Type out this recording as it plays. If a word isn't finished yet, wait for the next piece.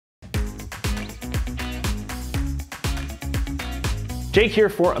Jake here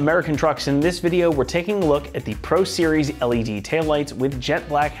for American Trucks. In this video, we're taking a look at the Pro Series LED taillights with jet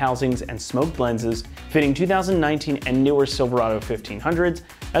black housings and smoked lenses fitting 2019 and newer Silverado 1500s,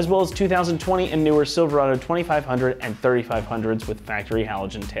 as well as 2020 and newer Silverado 2500 and 3500s with factory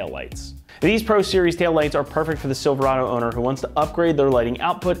halogen taillights. These Pro Series taillights are perfect for the Silverado owner who wants to upgrade their lighting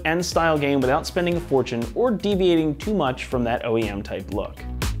output and style game without spending a fortune or deviating too much from that OEM type look.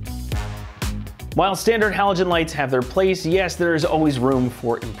 While standard halogen lights have their place, yes, there is always room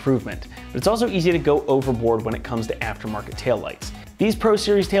for improvement, but it's also easy to go overboard when it comes to aftermarket taillights. These Pro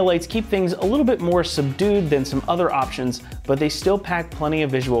Series taillights keep things a little bit more subdued than some other options, but they still pack plenty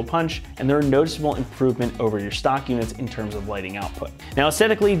of visual punch, and they're a noticeable improvement over your stock units in terms of lighting output. Now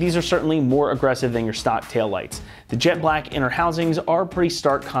aesthetically, these are certainly more aggressive than your stock taillights. The jet black inner housings are a pretty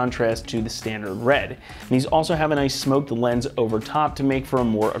stark contrast to the standard red. And these also have a nice smoked lens over top to make for a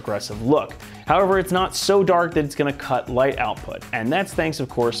more aggressive look. However, it's not so dark that it's going to cut light output, and that's thanks of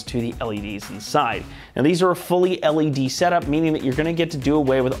course to the LEDs inside. Now these are a fully LED setup, meaning that you're going to get to do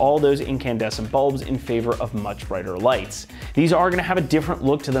away with all those incandescent bulbs in favor of much brighter lights. These are going to have a different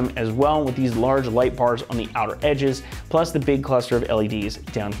look to them as well, with these large light bars on the outer edges, plus the big cluster of LEDs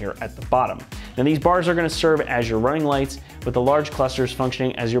down here at the bottom. Now these bars are going to serve as your running lights, with the large clusters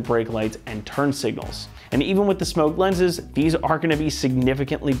functioning as your brake lights and turn signals. And even with the smoked lenses, these are going to be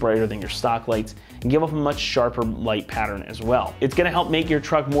significantly brighter than your stock lights and give off a much sharper light pattern as well. It's going to help make your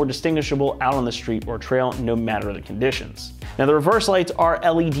truck more distinguishable out on the street or trail, no matter the conditions. Now the reverse lights are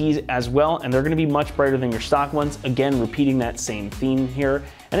LEDs as well, and they're going to be much brighter than your stock ones, again repeating that same theme here.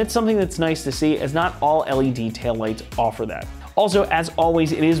 And it's something that's nice to see, as not all LED taillights offer that. Also, as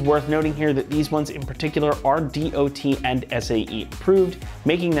always, it is worth noting here that these ones in particular are DOT and SAE approved,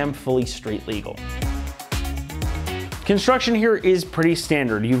 making them fully street legal. Construction here is pretty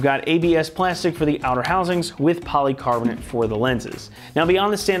standard. You've got ABS plastic for the outer housings with polycarbonate for the lenses. Now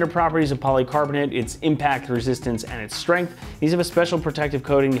beyond the standard properties of polycarbonate, its impact resistance and its strength, these have a special protective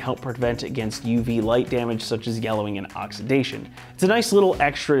coating to help prevent against UV light damage such as yellowing and oxidation. It's a nice little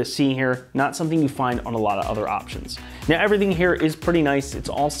extra to see here, not something you find on a lot of other options. Now everything here is pretty nice. It's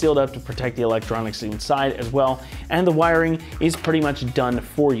all sealed up to protect the electronics inside as well, and the wiring is pretty much done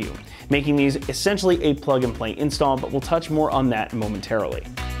for you, making these essentially a plug-and-play install, but we'll touch more on that momentarily.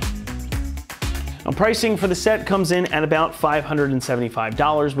 Now, pricing for the set comes in at about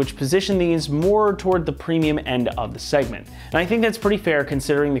 $575, which position these more toward the premium end of the segment. And I think that's pretty fair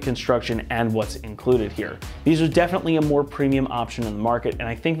considering the construction and what's included here. These are definitely a more premium option in the market, and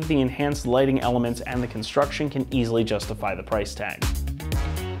I think that the enhanced lighting elements and the construction can easily justify the price tag.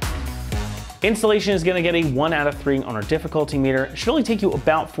 Installation is going to get a 1 out of 3 on our difficulty meter. It should only take you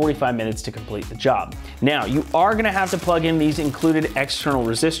about 45 minutes to complete the job. Now, you are going to have to plug in these included external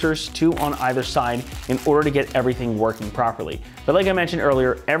resistors, 2 on either side, in order to get everything working properly. But like I mentioned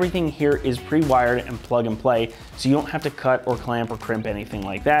earlier, everything here is pre-wired and plug and play, so you don't have to cut or clamp or crimp anything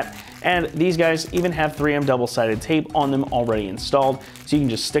like that. And these guys even have 3M double-sided tape on them already installed, so you can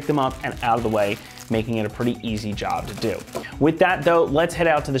just stick them up and out of the way, making it a pretty easy job to do. With that though, let's head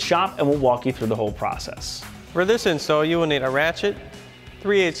out to the shop and we'll walk you through the whole process. For this install, you will need a ratchet,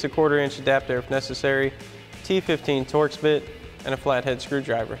 3/8 1/4" adapter if necessary, T15 Torx bit, and a flathead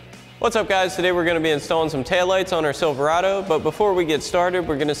screwdriver. What's up guys? Today we're going to be installing some taillights on our Silverado, but before we get started,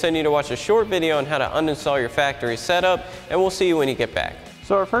 we're going to send you to watch a short video on how to uninstall your factory setup, and we'll see you when you get back.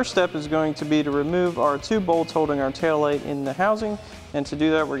 So our first step is going to be to remove our 2 bolts holding our taillight in the housing, and to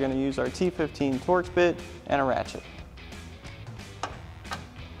do that we're going to use our T15 Torx bit and a ratchet.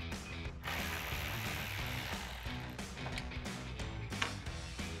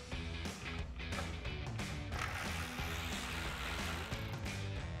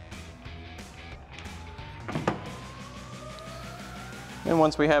 And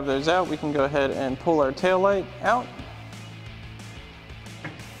once we have those out, we can go ahead and pull our taillight out.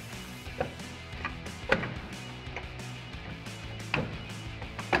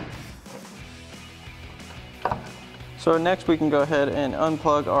 So next we can go ahead and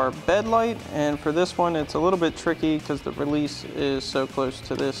unplug our bed light, and for this one it's a little bit tricky because the release is so close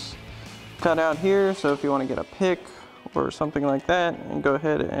to this cutout here. So if you want to get a pick or something like that, and go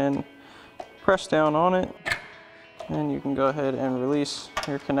ahead and press down on it, and you can go ahead and release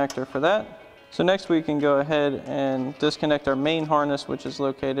your connector for that. So next we can go ahead and disconnect our main harness, which is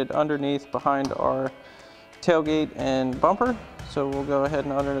located underneath behind our tailgate and bumper. So we'll go ahead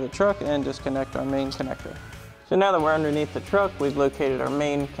and under the truck and disconnect our main connector. So now that we're underneath the truck, we've located our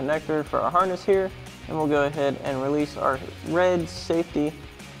main connector for our harness here, and we'll go ahead and release our red safety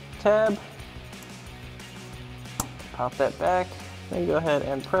tab. Pop that back, then go ahead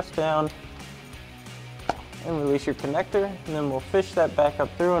and press down and release your connector, and then we'll fish that back up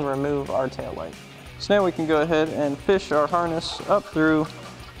through and remove our tail light. So now we can go ahead and fish our harness up through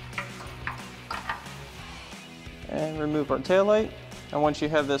and remove our tail light. And once you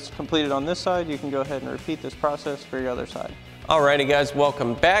have this completed on this side, you can go ahead and repeat this process for your other side. Alrighty guys,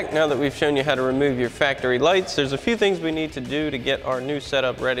 welcome back. Now that we've shown you how to remove your factory lights, there's a few things we need to do to get our new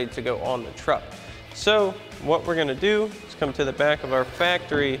setup ready to go on the truck. So what we're gonna do is come to the back of our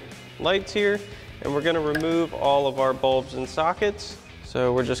factory lights here, and we're gonna remove all of our bulbs and sockets.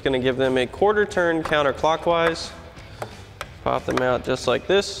 So we're just gonna give them a quarter turn counterclockwise. Pop them out just like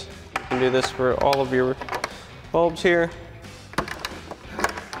this. You can do this for all of your bulbs here.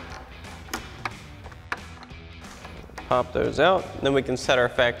 Pop those out, then we can set our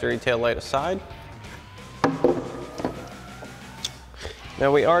factory tail light aside.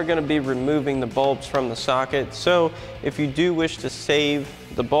 Now we are going to be removing the bulbs from the socket, so if you do wish to save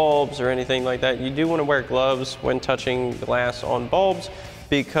the bulbs or anything like that, you do want to wear gloves when touching glass on bulbs,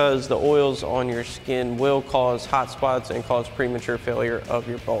 because the oils on your skin will cause hot spots and cause premature failure of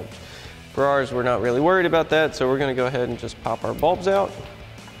your bulbs. For ours, we're not really worried about that, so we're going to go ahead and just pop our bulbs out.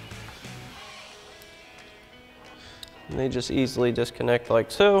 And they just easily disconnect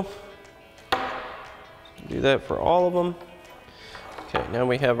like so. Do that for all of them. Okay, now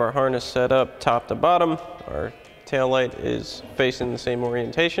we have our harness set up top to bottom. Our tail light is facing the same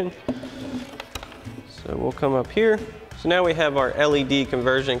orientation. So we'll come up here. So now we have our LED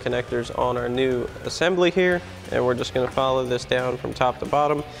conversion connectors on our new assembly here, and we're just going to follow this down from top to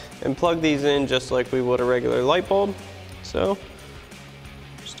bottom and plug these in just like we would a regular light bulb. So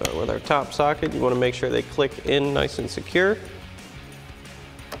start with our top socket. You want to make sure they click in nice and secure.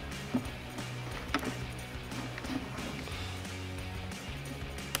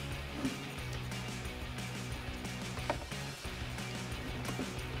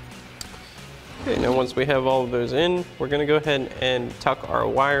 Okay, now once we have all of those in, we're going to go ahead and tuck our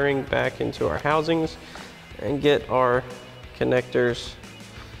wiring back into our housings and get our connectors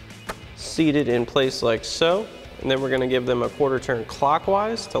seated in place like so. And then we're going to give them a quarter turn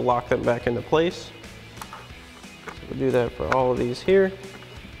clockwise to lock them back into place. So we'll do that for all of these here.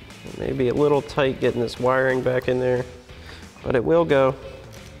 It may be a little tight getting this wiring back in there, but it will go.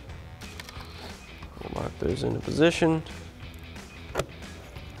 We'll lock those into position.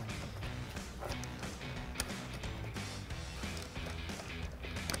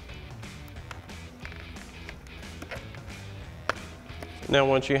 Now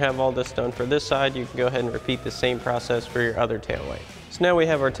once you have all this done for this side, you can go ahead and repeat the same process for your other tail light. So now we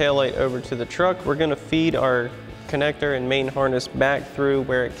have our tail light over to the truck. We're going to feed our connector and main harness back through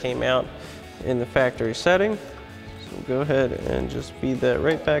where it came out in the factory setting. So we'll go ahead and just feed that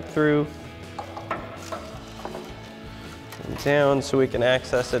right back through and down so we can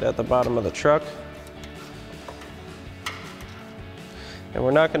access it at the bottom of the truck. And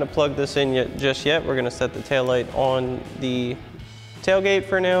we're not going to plug this in just yet. We're going to set the tail light on the tailgate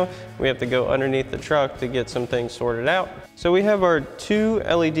for now. We have to go underneath the truck to get some things sorted out. So we have our two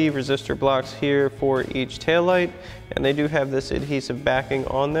LED resistor blocks here for each tail light, and they do have this adhesive backing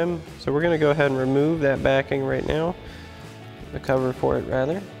on them. So we're going to go ahead and remove that backing right now, the cover for it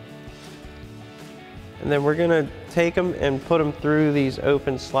rather. And then we're going to take them and put them through these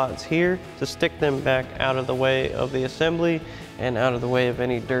open slots here to stick them back out of the way of the assembly and out of the way of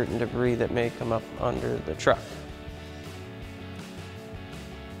any dirt and debris that may come up under the truck.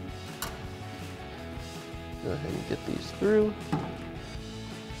 Go ahead and get these through.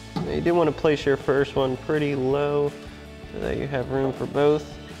 Now you do want to place your first one pretty low so that you have room for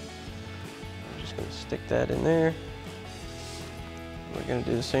both. I'm just going to stick that in there. We're going to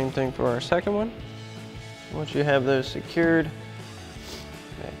do the same thing for our second one. Once you have those secured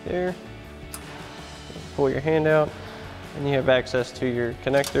back there, pull your hand out and you have access to your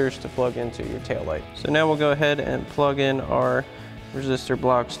connectors to plug into your tail light. So now we'll go ahead and plug in our resistor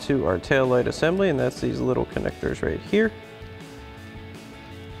blocks to our tail light assembly, and that's these little connectors right here.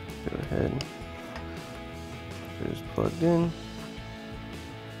 Go ahead, just plugged in.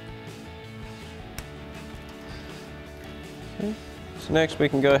 Okay. So next we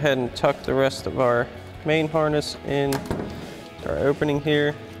can go ahead and tuck the rest of our main harness in our opening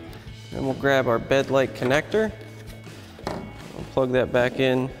here, and we'll grab our bed light connector. We'll plug that back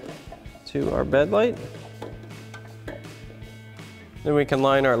in to our bed light. Then we can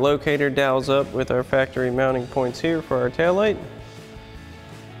line our locator dowels up with our factory mounting points here for our tail light.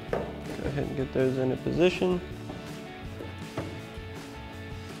 Go ahead and get those into position.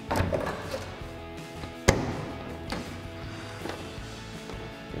 Get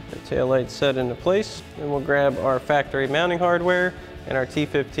the tail light set into place. Then we'll grab our factory mounting hardware and our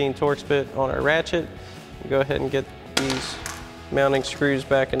T15 Torx bit on our ratchet Go ahead and get these mounting screws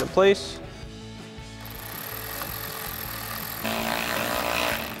back into place.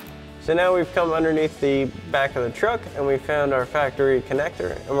 So now we've come underneath the back of the truck and we found our factory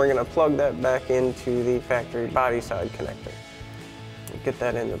connector, and we're going to plug that back into the factory body side connector. We'll get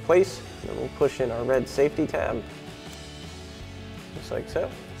that into place, and then we'll push in our red safety tab, just like so.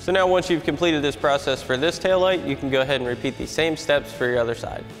 So now once you've completed this process for this taillight, you can go ahead and repeat the same steps for your other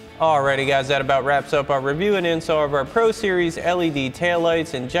side. Alrighty guys, that about wraps up our review and install of our Pro Series LED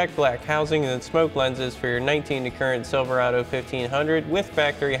taillights and jet black housing and smoke lenses for your 19 to current Silverado 1500 with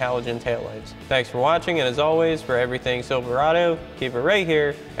factory halogen taillights. Thanks for watching, and as always, for everything Silverado, keep it right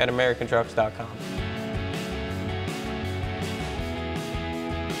here at AmericanTrucks.com.